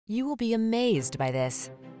You will be amazed by this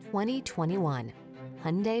 2021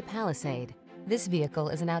 Hyundai Palisade. This vehicle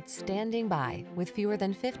is an outstanding buy with fewer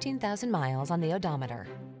than 15,000 miles on the odometer.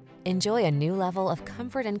 Enjoy a new level of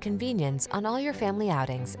comfort and convenience on all your family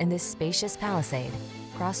outings in this spacious Palisade.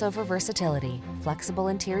 Crossover versatility, flexible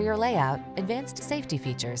interior layout, advanced safety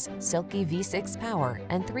features, silky V6 power,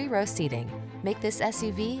 and 3-row seating make this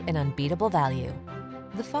SUV an unbeatable value.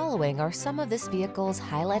 The following are some of this vehicle's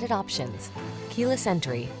highlighted options: keyless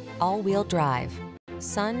entry, all-wheel drive,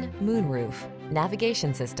 sun moonroof,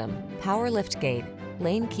 navigation system, power liftgate,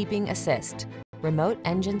 lane keeping assist, remote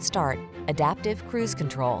engine start, adaptive cruise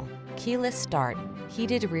control, keyless start,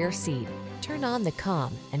 heated rear seat. Turn on the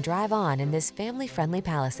calm and drive on in this family-friendly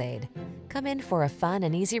Palisade. Come in for a fun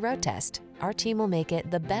and easy road test. Our team will make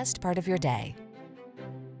it the best part of your day.